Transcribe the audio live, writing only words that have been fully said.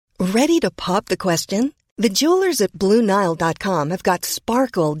Ready to pop the question? The jewelers at BlueNile.com have got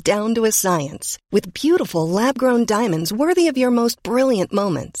sparkle down to a science with beautiful lab-grown diamonds worthy of your most brilliant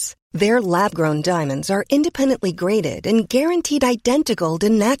moments. Their lab-grown diamonds are independently graded and guaranteed identical to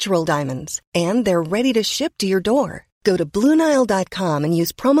natural diamonds, and they're ready to ship to your door. Go to BlueNile.com and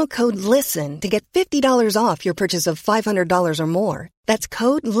use promo code LISTEN to get $50 off your purchase of $500 or more. That's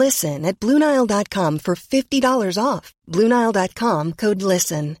code LISTEN at BlueNile.com for $50 off. BlueNile.com, code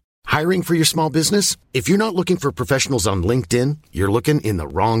LISTEN. Hiring for your small business? If you're not looking for professionals on LinkedIn, you're looking in the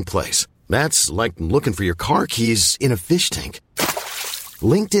wrong place. That's like looking for your car keys in a fish tank.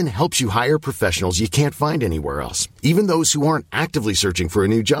 LinkedIn helps you hire professionals you can't find anywhere else, even those who aren't actively searching for a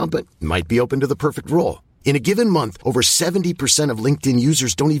new job but might be open to the perfect role. In a given month, over 70% of LinkedIn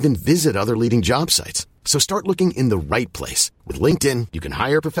users don't even visit other leading job sites. So start looking in the right place. With LinkedIn, you can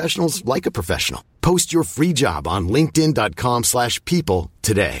hire professionals like a professional. Post your free job on linkedin.com/people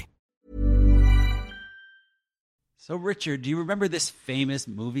today. So, Richard, do you remember this famous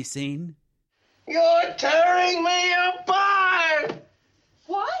movie scene? You're tearing me apart!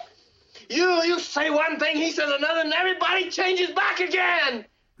 What? You say one thing, he says another, and everybody changes back again!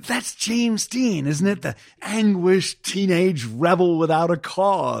 That's James Dean, isn't it? The anguished teenage rebel without a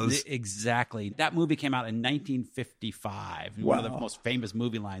cause. Exactly. That movie came out in 1955. One of the most famous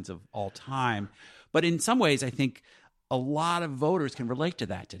movie lines of all time. But in some ways, I think a lot of voters can relate to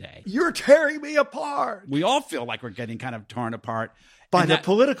that today. You're tearing me apart. We all feel like we're getting kind of torn apart. By the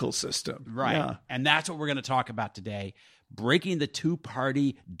political system. Right. Yeah. And that's what we're going to talk about today. Breaking the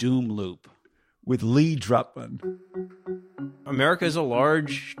two-party doom loop. With Lee Drutman. America is a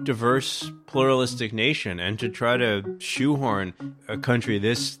large, diverse, pluralistic nation, and to try to shoehorn a country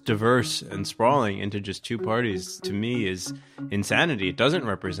this diverse and sprawling into just two parties, to me, is insanity. It doesn't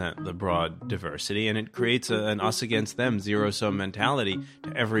represent the broad diversity, and it creates an us against them, zero-sum mentality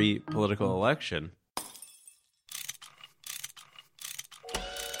to every political election.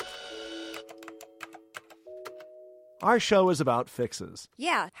 Our show is about fixes.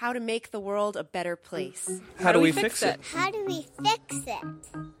 Yeah, how to make the world a better place. How do we fix it? How do we fix it?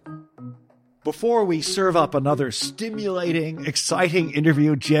 Before we serve up another stimulating, exciting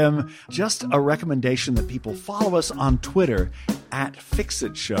interview, Jim, just a recommendation that people follow us on Twitter at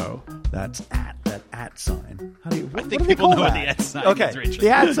FixItShow. That's at sign. I think people know what the at sign is, Richard. The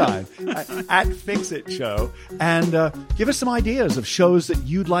at sign. At FixItShow. And give us some ideas of shows that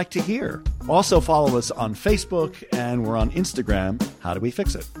you'd like to hear. Also follow us on Facebook, and we're on Instagram. How do we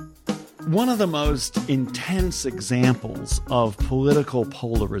fix it? One of the most intense examples of political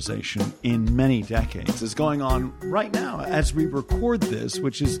polarization in many decades is going on right now as we record this,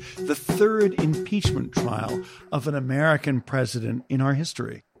 which is the third impeachment trial of an American president in our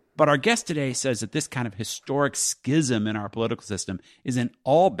history. But our guest today says that this kind of historic schism in our political system isn't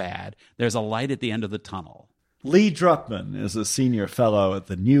all bad. There's a light at the end of the tunnel. Lee Drutman is a senior fellow at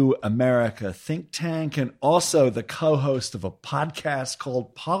the New America think tank and also the co-host of a podcast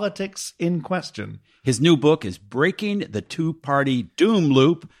called Politics in Question. His new book is Breaking the Two-Party Doom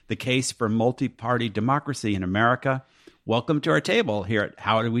Loop, the case for multi-party democracy in America. Welcome to our table here at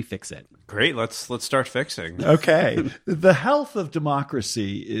How Do We Fix It? Great, let's start fixing. Okay. The health of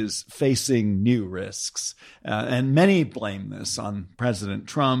democracy is facing new risks, and many blame this on President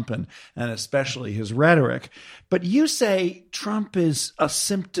Trump and especially his rhetoric. But you say Trump is a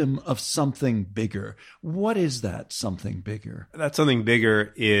symptom of something bigger. What is that something bigger? That something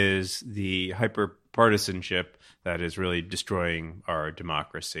bigger is the hyperpartisanship that is really destroying our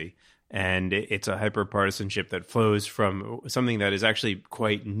democracy. And it's a hyperpartisanship that flows from something that is actually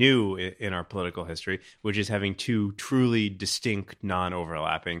quite new in our political history, which is having two truly distinct,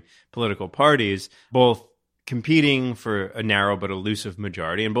 non-overlapping political parties, both competing for a narrow but elusive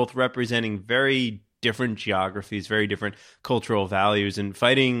majority, and both representing very different geographies, very different cultural values, and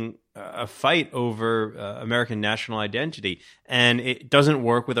fighting a fight over American national identity. And it doesn't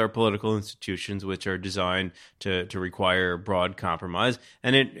work with our political institutions, which are designed to require broad compromise.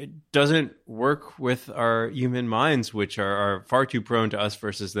 And it doesn't work with our human minds, which are far too prone to us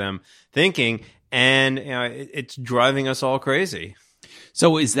versus them thinking. And it's driving us all crazy.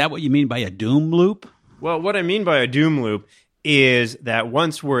 So is that what you mean by a doom loop? Well, what I mean by a doom loop is that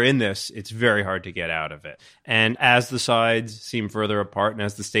once we're in this, it's very hard to get out of it. And as the sides seem further apart and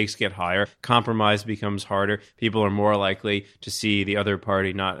as the stakes get higher, compromise becomes harder. People are more likely to see the other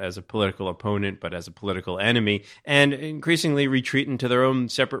party not as a political opponent, but as a political enemy, and increasingly retreat into their own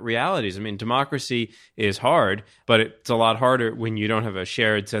separate realities. I mean, democracy is hard, but it's a lot harder when you don't have a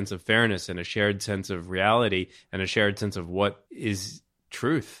shared sense of fairness and a shared sense of reality and a shared sense of what is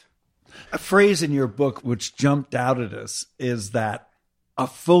truth. A phrase in your book which jumped out at us is that a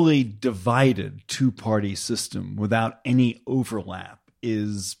fully divided two-party system without any overlap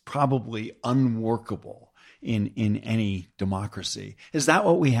is probably unworkable in any democracy. Is that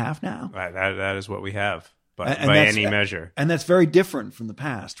what we have now? Right, that is what we have by any measure. And that's very different from the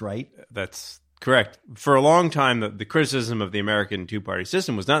past, right? That's correct. For a long time, the criticism of the American two-party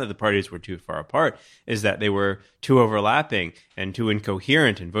system was not that the parties were too far apart, is that they were too overlapping and too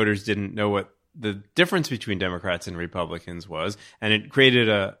incoherent, and voters didn't know what the difference between Democrats and Republicans was, and it created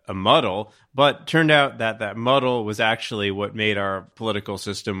a muddle, but turned out that muddle was actually what made our political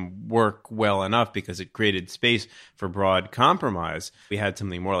system work well enough because it created space for broad compromise. We had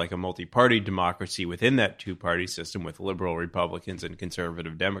something more like a multi-party democracy within that two-party system with liberal Republicans and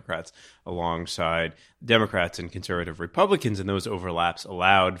conservative Democrats alongside Democrats and conservative Republicans, and those overlaps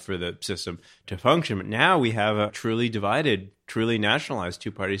allowed for the system to function. But now we have a truly divided, truly nationalized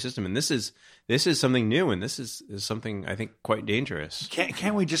two-party system, and this is something new, and this is something I think quite dangerous.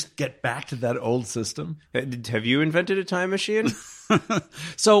 Can't we just get back to that old system? Have you invented a time machine?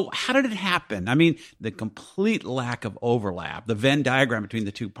 So how did it happen? I mean, the complete lack of overlap, the Venn diagram between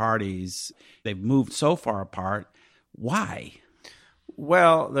the two parties, they've moved so far apart. Why?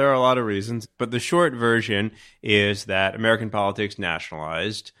 Well, there are a lot of reasons, but the short version is that American politics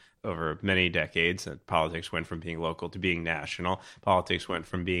nationalized over many decades. Politics went from being local to being national. Politics went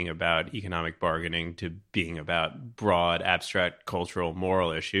from being about economic bargaining to being about broad, abstract, cultural,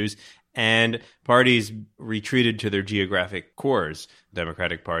 moral issues. And parties retreated to their geographic cores. The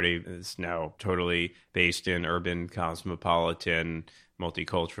Democratic Party is now totally based in urban, cosmopolitan,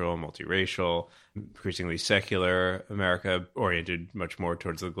 multicultural, multiracial, increasingly secular America, oriented much more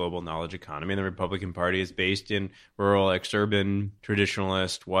towards the global knowledge economy. And the Republican Party is based in rural, ex-urban,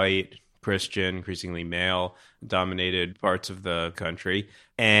 traditionalist, white, Christian, increasingly male-dominated parts of the country,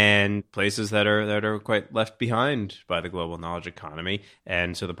 and places that are quite left behind by the global knowledge economy.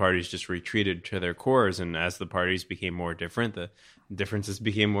 And so the parties just retreated to their cores, and as the parties became more different, the differences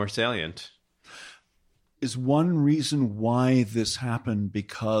became more salient. Is one reason why this happened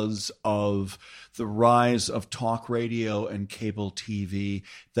because of the rise of talk radio and cable TV,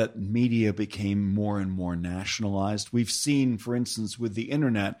 that media became more and more nationalized? We've seen, for instance, with the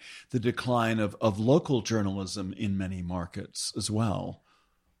internet, the decline of local journalism in many markets as well.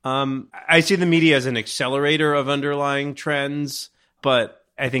 I see the media as an accelerator of underlying trends, but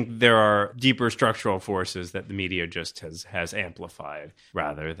I think there are deeper structural forces that the media just has amplified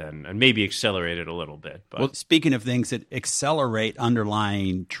rather than, and maybe accelerated a little bit. But. Well, speaking of things that accelerate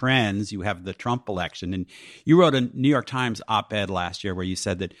underlying trends, you have the Trump election. And you wrote a New York Times op-ed last year where you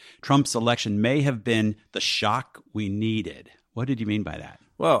said that Trump's election may have been the shock we needed. What did you mean by that?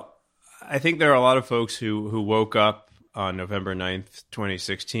 Well, I think there are a lot of folks who woke up on November 9th,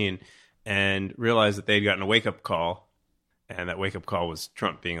 2016, and realized that they'd gotten a wake-up call. And that wake-up call was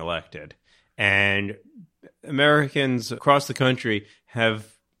Trump being elected. And Americans across the country have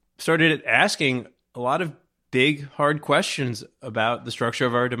started asking a lot of big, hard questions about the structure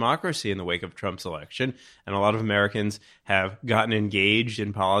of our democracy in the wake of Trump's election. And a lot of Americans have gotten engaged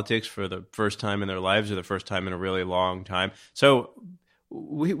in politics for the first time in their lives or the first time in a really long time. So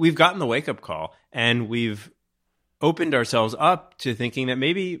we've gotten the wake-up call, and we've opened ourselves up to thinking that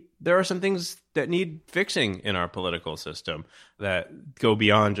maybe there are some things that need fixing in our political system that go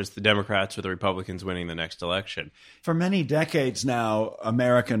beyond just the Democrats or the Republicans winning the next election. For many decades now,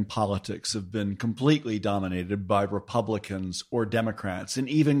 American politics have been completely dominated by Republicans or Democrats. And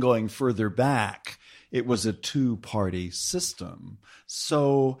even going further back, it was a two-party system.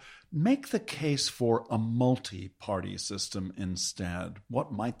 So make the case for a multi-party system instead.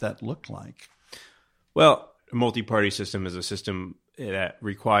 What might that look like? Well, a multi-party system is a system that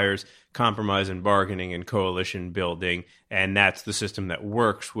requires compromise and bargaining and coalition building, and that's the system that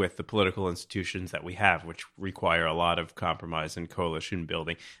works with the political institutions that we have, which require a lot of compromise and coalition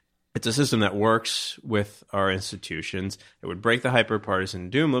building. It's a system that works with our institutions. It would break the hyper-partisan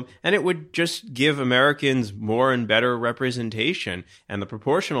doom loop, and it would just give Americans more and better representation, and the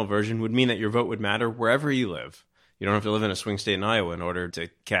proportional version would mean that your vote would matter wherever you live. You don't have to live in a swing state in Iowa in order to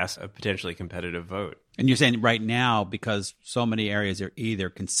cast a potentially competitive vote. And you're saying right now, because so many areas are either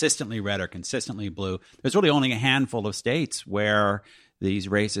consistently red or consistently blue, there's really only a handful of states where these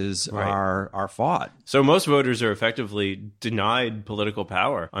races are fought. So most voters are effectively denied political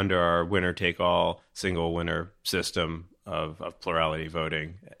power under our winner-take-all single winner system of plurality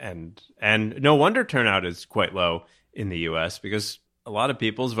voting. And no wonder turnout is quite low in the U.S. because a lot of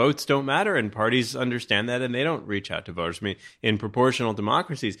people's votes don't matter, and parties understand that, and they don't reach out to voters. I mean, in proportional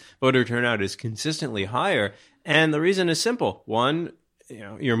democracies, voter turnout is consistently higher, and the reason is simple. One,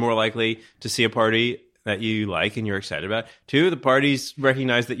 you're more likely to see a party that you like and you're excited about. 2, the parties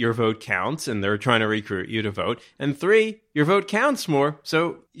recognize that your vote counts and they're trying to recruit you to vote. And 3, your vote counts more,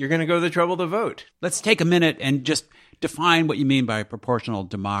 so you're going to go to the trouble to vote. Let's take a minute and just define what you mean by proportional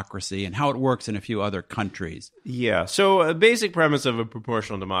democracy and how it works in a few other countries. Yeah. So a basic premise of a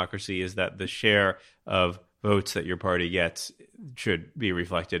proportional democracy is that the share of votes that your party gets should be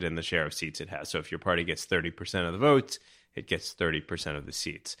reflected in the share of seats it has. So if your party gets 30% of the votes, it gets 30% of the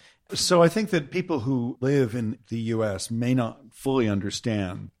seats. So I think that people who live in the U.S. may not fully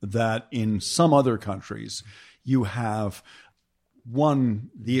understand that in some other countries, you have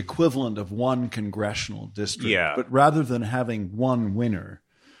the equivalent of one congressional district. Yeah. But rather than having one winner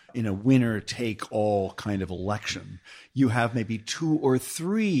in a winner-take-all kind of election, you have maybe 2 or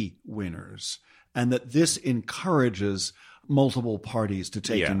 3 winners, and that this encourages multiple parties to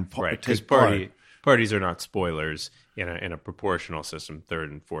take part. Because parties are not spoilers in a proportional system,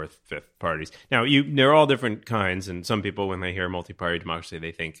 3rd and 4th, 5th parties. Now, they're all different kinds, and some people, when they hear multi-party democracy,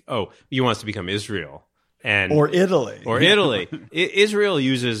 they think, oh, you want us to become Israel. Or Italy. Israel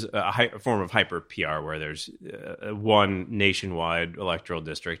uses a form of hyper PR where there's one nationwide electoral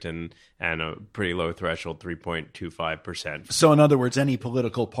district and a pretty low threshold, 3.25%. So in other words, any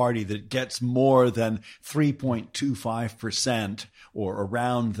political party that gets more than 3.25% or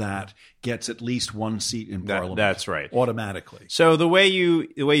around that gets at least one seat in parliament. That's right. Automatically. So the way you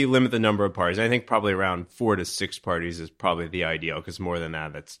limit the number of parties, I think probably around 4 to 6 parties is probably the ideal, because more than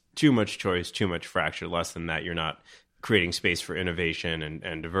that, that's too much choice, too much fracture. Less than that, you're not creating space for innovation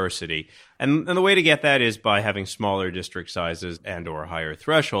and diversity. And the way to get that is by having smaller district sizes and or higher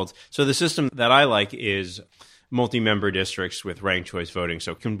thresholds. So the system that I like is multi-member districts with ranked choice voting.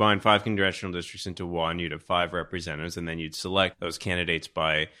 So combine 5 congressional districts into one, you'd have 5 representatives, and then you'd select those candidates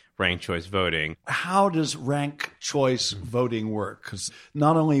by ranked choice voting. How does ranked choice voting work? Because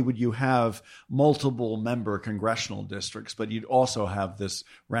not only would you have multiple member congressional districts, but you'd also have this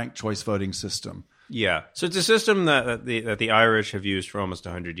ranked choice voting system. Yeah. So it's a system that the Irish have used for almost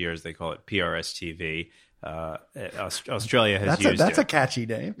 100 years. They call it PRSTV. Australia has used it. That's a catchy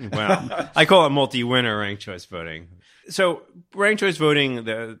name. Well, I call it multi-winner ranked choice voting. So ranked choice voting,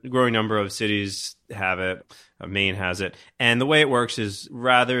 the growing number of cities have it. Maine has it. And the way it works is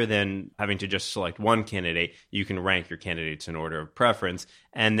rather than having to just select one candidate, you can rank your candidates in order of preference.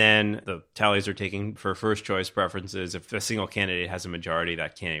 And then the tallies are taken for first choice preferences. If a single candidate has a majority,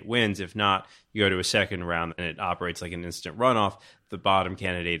 that candidate wins. If not, you go to a second round and it operates like an instant runoff. The bottom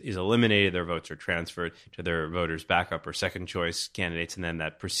candidate is eliminated. Their votes are transferred to their voters' backup or second choice candidates. And then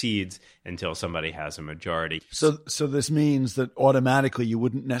that proceeds until somebody has a majority. So this means that automatically you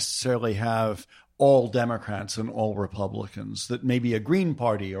wouldn't necessarily have all Democrats and all Republicans, that maybe a Green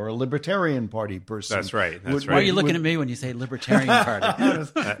Party or a Libertarian Party person. That's right. Why are you looking at me when you say Libertarian Party?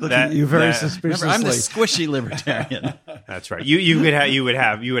 Looking at you very suspiciously. Remember, I'm the squishy Libertarian. That's right. You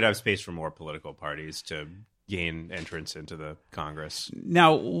would have space for more political parties to gain entrance into the Congress.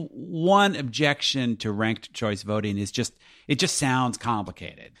 Now, one objection to ranked choice voting is it just sounds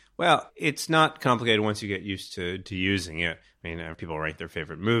complicated. Well, it's not complicated once you get used to using it. I mean, people rank their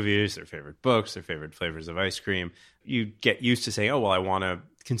favorite movies, their favorite books, their favorite flavors of ice cream. You get used to saying, oh, well, I want to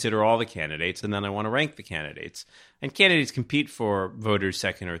consider all the candidates, and then I want to rank the candidates. And candidates compete for voters'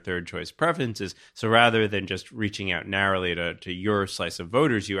 second or third choice preferences. So rather than just reaching out narrowly to your slice of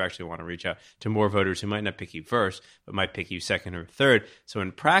voters, you actually want to reach out to more voters who might not pick you first, but might pick you second or third. So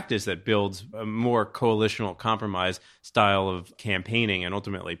in practice, that builds a more coalitional compromise style of campaigning and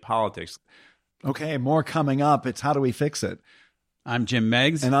ultimately politics. Okay, more coming up. It's How Do We Fix It? I'm Jim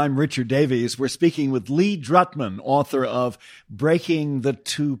Meggs. And I'm Richard Davies. We're speaking with Lee Drutman, author of Breaking the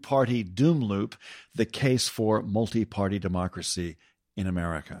Two-Party Doom Loop, The Case for Multi-Party Democracy in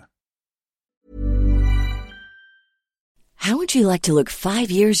America. How would you like to look 5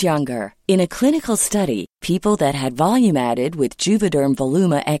 years younger? In a clinical study, people that had volume added with Juvederm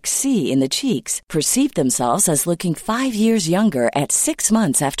Voluma XC in the cheeks perceived themselves as looking 5 years younger at 6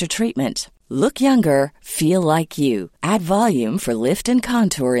 months after treatment. Look younger, feel like you. Add volume for lift and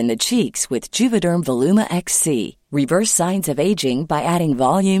contour in the cheeks with Juvederm Voluma XC. Reverse signs of aging by adding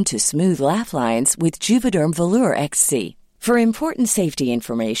volume to smooth laugh lines with Juvederm Volure XC. For important safety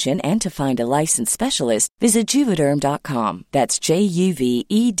information and to find a licensed specialist, visit Juvederm.com. That's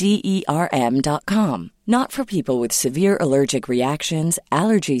JUVEDERM.com. Not for people with severe allergic reactions,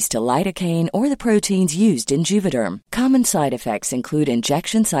 allergies to lidocaine, or the proteins used in Juvederm. Common side effects include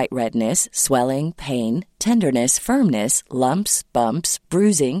injection site redness, swelling, pain, tenderness, firmness, lumps, bumps,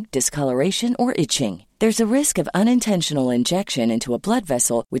 bruising, discoloration, or itching. There's a risk of unintentional injection into a blood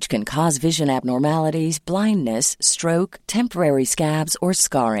vessel, which can cause vision abnormalities, blindness, stroke, temporary scabs, or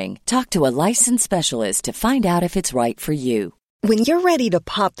scarring. Talk to a licensed specialist to find out if it's right for you. When you're ready to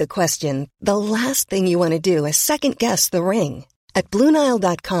pop the question, the last thing you want to do is second-guess the ring. At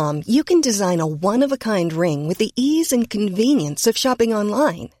BlueNile.com, you can design a one-of-a-kind ring with the ease and convenience of shopping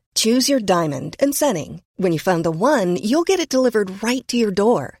online. Choose your diamond and setting. When you find the one, you'll get it delivered right to your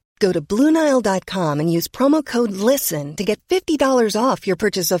door. Go to BlueNile.com and use promo code LISTEN to get $50 off your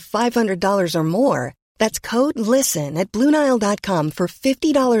purchase of $500 or more. That's code LISTEN at BlueNile.com for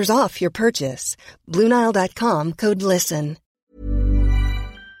 $50 off your purchase. BlueNile.com, code LISTEN.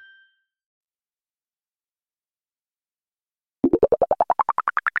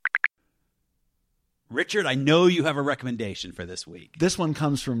 Richard, I know you have a recommendation for this week. This one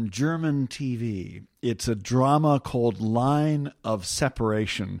comes from German TV. It's a drama called Line of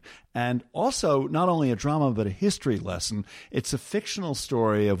Separation. And also, not only a drama, but a history lesson. It's a fictional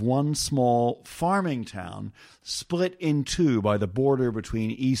story of one small farming town split in two by the border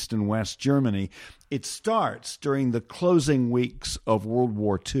between East and West Germany. It starts during the closing weeks of World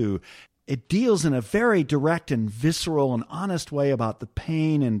War II. It deals in a very direct and visceral and honest way about the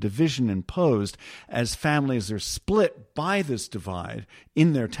pain and division imposed as families are split by this divide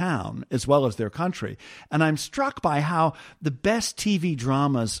in their town as well as their country. And I'm struck by how the best TV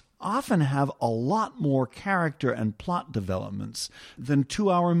dramas often have a lot more character and plot developments than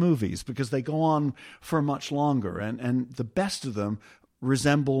 2-hour movies because they go on for much longer. And the best of them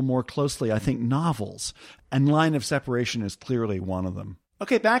resemble more closely, I think, novels. And Line of Separation is clearly one of them.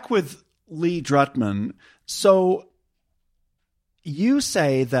 Okay, back with Lee Drutman. So you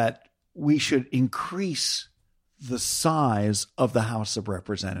say that we should increase the size of the House of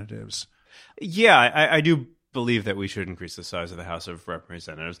Representatives. Yeah, I do believe that we should increase the size of the House of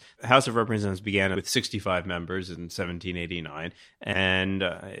Representatives. The House of Representatives began with 65 members in 1789, and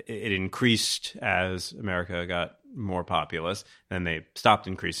it increased as America got more populous. Then they stopped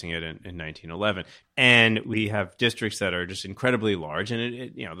increasing it in 1911. And we have districts that are just incredibly large,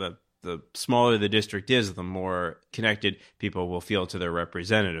 and the smaller the district is, the more connected people will feel to their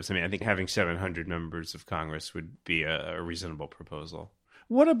representatives. I mean, I think having 700 members of Congress would be a reasonable proposal.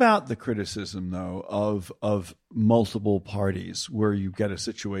 What about the criticism, though, of multiple parties where you get a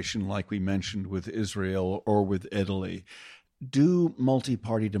situation like we mentioned with Israel or with Italy? Do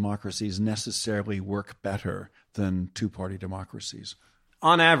multi-party democracies necessarily work better than two-party democracies?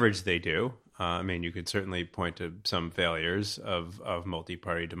 On average, they do. I mean, you could certainly point to some failures of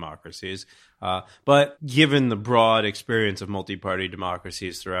multi-party democracies. But given the broad experience of multi-party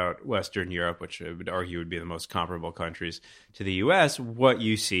democracies throughout Western Europe, which I would argue would be the most comparable countries to the U.S., what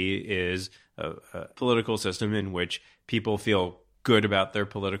you see is a political system in which people feel good about their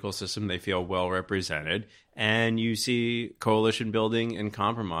political system. They feel well represented. And you see coalition building and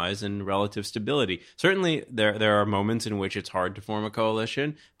compromise and relative stability. Certainly, there are moments in which it's hard to form a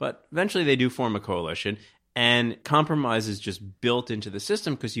coalition, but eventually they do form a coalition. And compromise is just built into the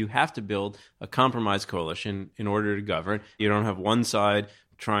system because you have to build a compromise coalition in order to govern. You don't have one side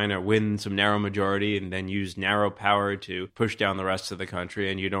trying to win some narrow majority and then use narrow power to push down the rest of the country.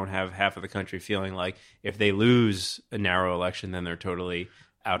 And you don't have half of the country feeling like if they lose a narrow election, then they're totally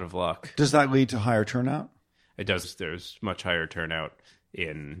out of luck. Does that lead to higher turnout? It does. There's much higher turnout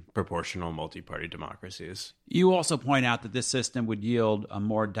in proportional multi-party democracies. You also point out that this system would yield a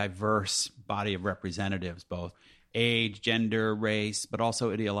more diverse body of representatives, both age, gender, race, but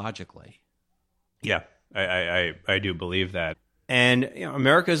also ideologically. Yeah, I do believe that. And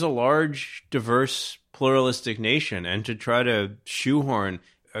America is a large, diverse, pluralistic nation, and to try to shoehorn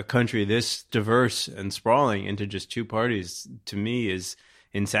a country this diverse and sprawling into just two parties, to me, is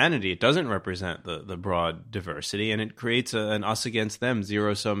insanity. It doesn't represent the broad diversity, and it creates an us against them,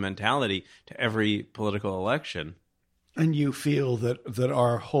 zero-sum mentality to every political election. And you feel that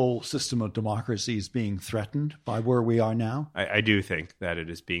our whole system of democracy is being threatened by where we are now? I do think that it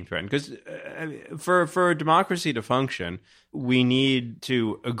is being threatened because for a democracy to function, we need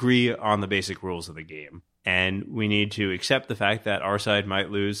to agree on the basic rules of the game. And we need to accept the fact that our side might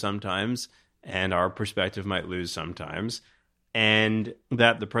lose sometimes and our perspective might lose sometimes, and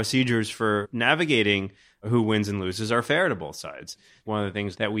that the procedures for navigating who wins and loses are fair to both sides. One of the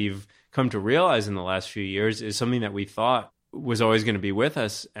things that we've come to realize in the last few years is something that we thought was always going to be with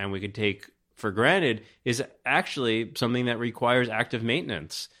us and we could take for granted is actually something that requires active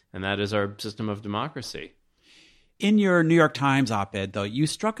maintenance, and that is our system of democracy. In your New York Times op-ed, though, you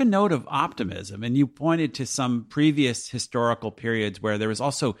struck a note of optimism, and you pointed to some previous historical periods where there was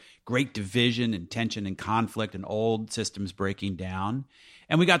also great division and tension and conflict and old systems breaking down.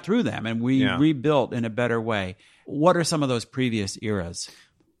 And we got through them, and we rebuilt in a better way. What are some of those previous eras?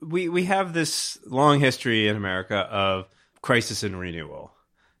 We have this long history in America of crisis and renewal.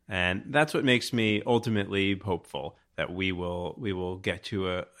 And that's what makes me ultimately hopeful that we will get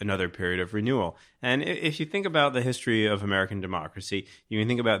to another period of renewal. And if you think about the history of American democracy, you can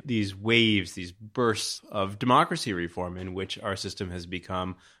think about these waves, these bursts of democracy reform in which our system has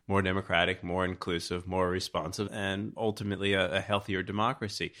become more democratic, more inclusive, more responsive, and ultimately a healthier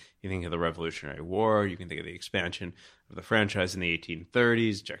democracy. You think of the Revolutionary War, you can think of the expansion of the franchise in the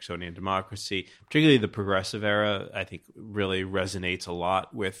 1830s, Jacksonian democracy, particularly the progressive era, I think really resonates a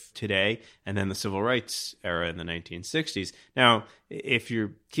lot with today, and then the civil rights era in the 1960s. Now, if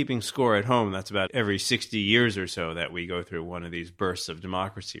you're keeping score at home, that's about every 60 years or so that we go through one of these bursts of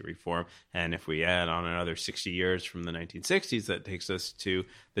democracy reform. And if we add on another 60 years from the 1960s, that takes us to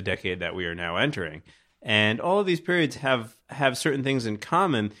the decade that we are now entering. And all of these periods have certain things in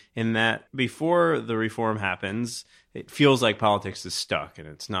common in that before the reform happens, it feels like politics is stuck and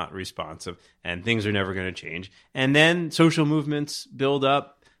it's not responsive and things are never going to change. And then social movements build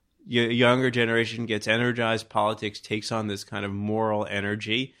up. Younger generation gets energized. Politics takes on this kind of moral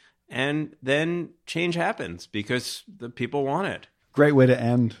energy. And then change happens because the people want it. Great way to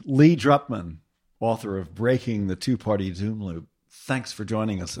end. Lee Drutman, author of Breaking the Two-Party Doom Loop. Thanks for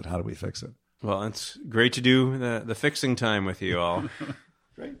joining us at How Do We Fix It? Well, it's great to do the fixing time with you all.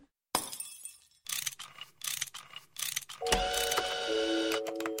 Great.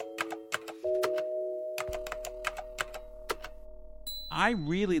 I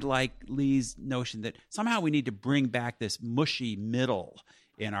really like Lee's notion that somehow we need to bring back this mushy middle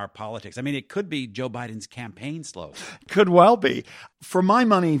in our politics. I mean, it could be Joe Biden's campaign slogan. Could well be. For my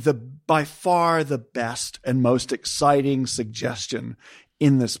money, by far the best and most exciting suggestion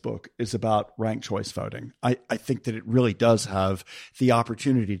in this book is about ranked choice voting. I think that it really does have the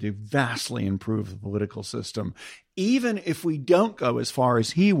opportunity to vastly improve the political system, even if we don't go as far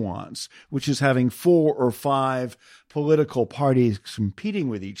as he wants, which is having 4 or 5 political parties competing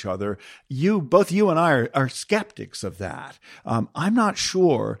with each other. Both you and I are skeptics of that. I'm not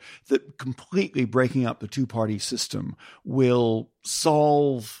sure that completely breaking up the two-party system will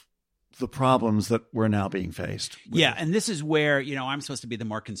solve the problems that we're now being faced with. Yeah, and this is where, I'm supposed to be the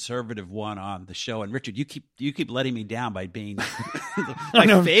more conservative one on the show. And Richard, you keep letting me down by being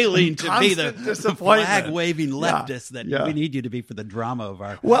failing to be the flag-waving leftist that we need you to be for the drama of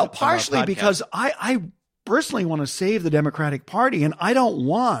our partially because I personally want to save the Democratic Party, and I don't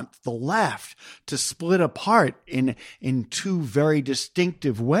want the left to split apart in two very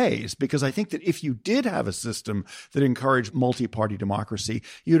distinctive ways, because I think that if you did have a system that encouraged multi-party democracy,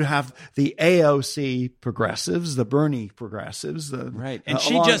 you'd have the AOC progressives, the Bernie progressives, right. And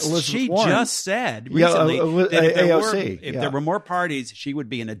she just said recently that if there were more parties, she would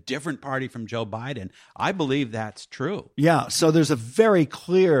be in a different party from Joe Biden. I believe that's true. Yeah, so there's a very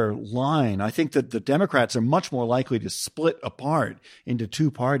clear line. I think that the Democrats are much more likely to split apart into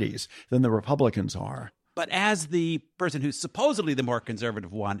two parties than the Republicans are. But as the person who's supposedly the more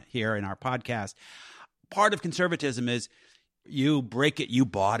conservative one here in our podcast, part of conservatism is you break it, you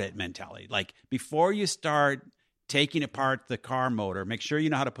bought it mentality. Like before you start taking apart the car motor, make sure you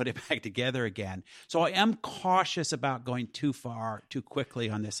know how to put it back together again. So I am cautious about going too far, too quickly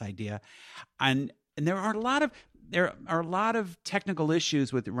on this idea. And there are a lot of technical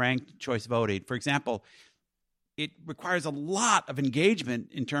issues with ranked choice voting. For example, it requires a lot of engagement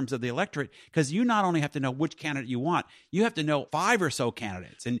in terms of the electorate, because you not only have to know which candidate you want, you have to know 5 or so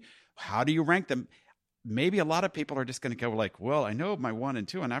candidates. And how do you rank them? Maybe a lot of people are just going to go like, well, I know my 1 and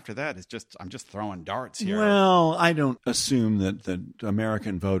 2, and after that, I'm just throwing darts here. Well, I don't assume that the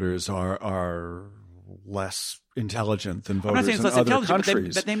American voters are less intelligent than voters in other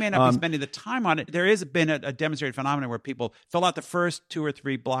countries. But they may not be spending the time on it. There has been a demonstrated phenomenon where people fill out the first 2 or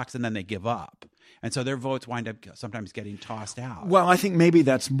 3 blocks and then they give up. And so their votes wind up sometimes getting tossed out. Well, I think maybe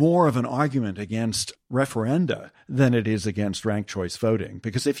that's more of an argument against referenda than it is against ranked choice voting.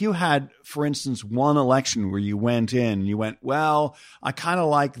 Because if you had, for instance, one election where you went in and you went, well, I kind of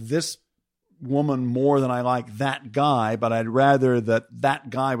like this woman more than I like that guy, but I'd rather that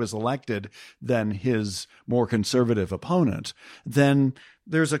guy was elected than his more conservative opponent, then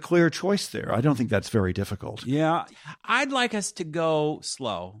there's a clear choice there. I don't think that's very difficult. Yeah. I'd like us to go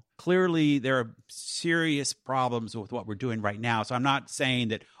slow. Clearly, there are serious problems with what we're doing right now. So I'm not saying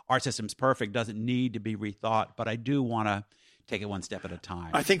that our system's perfect, doesn't need to be rethought, but I do want to take it one step at a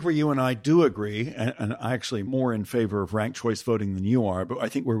time. I think where you and I do agree, and I actually more in favor of ranked choice voting than you are, but I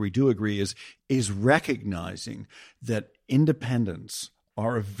think where we do agree is recognizing that independents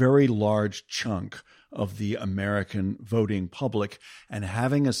are a very large chunk of the American voting public, and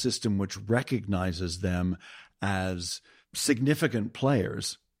having a system which recognizes them as significant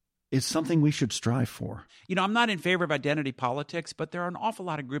players is something we should strive for. You know, I'm not in favor of identity politics, but there are an awful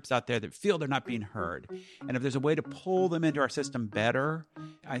lot of groups out there that feel they're not being heard. And if there's a way to pull them into our system better,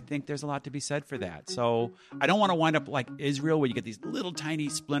 I think there's a lot to be said for that. So I don't want to wind up like Israel, where you get these little tiny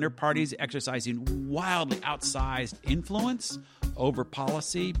splinter parties exercising wildly outsized influence over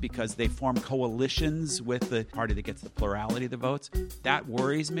policy because they form coalitions with the party that gets the plurality of the votes. That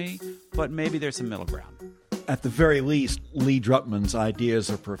worries me, but maybe there's some middle ground. At the very least, Lee Drutman's ideas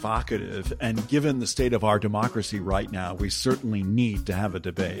are provocative, and given the state of our democracy right now, we certainly need to have a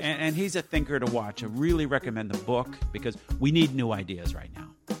debate. And he's a thinker to watch. I really recommend the book because we need new ideas right now.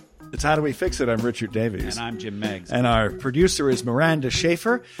 It's How Do We Fix It? I'm Richard Davies. And I'm Jim Meigs. And our producer is Miranda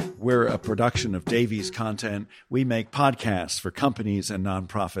Schaefer. We're a production of Davies Content. We make podcasts for companies and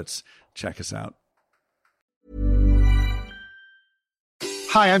nonprofits. Check us out.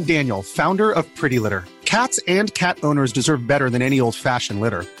 Hi, I'm Daniel, founder of Pretty Litter. Cats and cat owners deserve better than any old-fashioned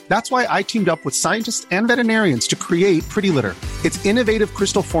litter. That's why I teamed up with scientists and veterinarians to create Pretty Litter. Its innovative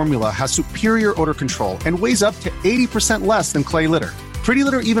crystal formula has superior odor control and weighs up to 80% less than clay litter. Pretty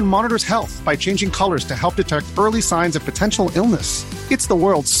Litter even monitors health by changing colors to help detect early signs of potential illness. It's the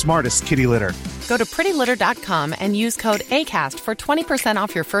world's smartest kitty litter. Go to prettylitter.com and use code ACAST for 20%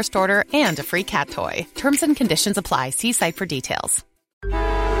 off your first order and a free cat toy. Terms and conditions apply. See site for details.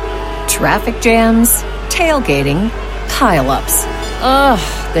 Traffic jams, tailgating, pile-ups.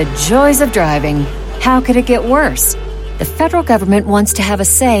 Ugh, the joys of driving. How could it get worse? The federal government wants to have a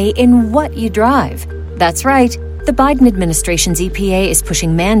say in what you drive. That's right. The Biden administration's EPA is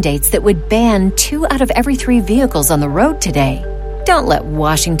pushing mandates that would ban 2 out of every 3 vehicles on the road today. Don't let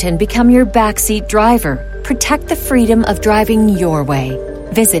Washington become your backseat driver. Protect the freedom of driving your way.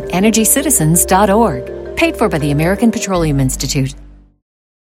 Visit EnergyCitizens.org. Paid for by the American Petroleum Institute.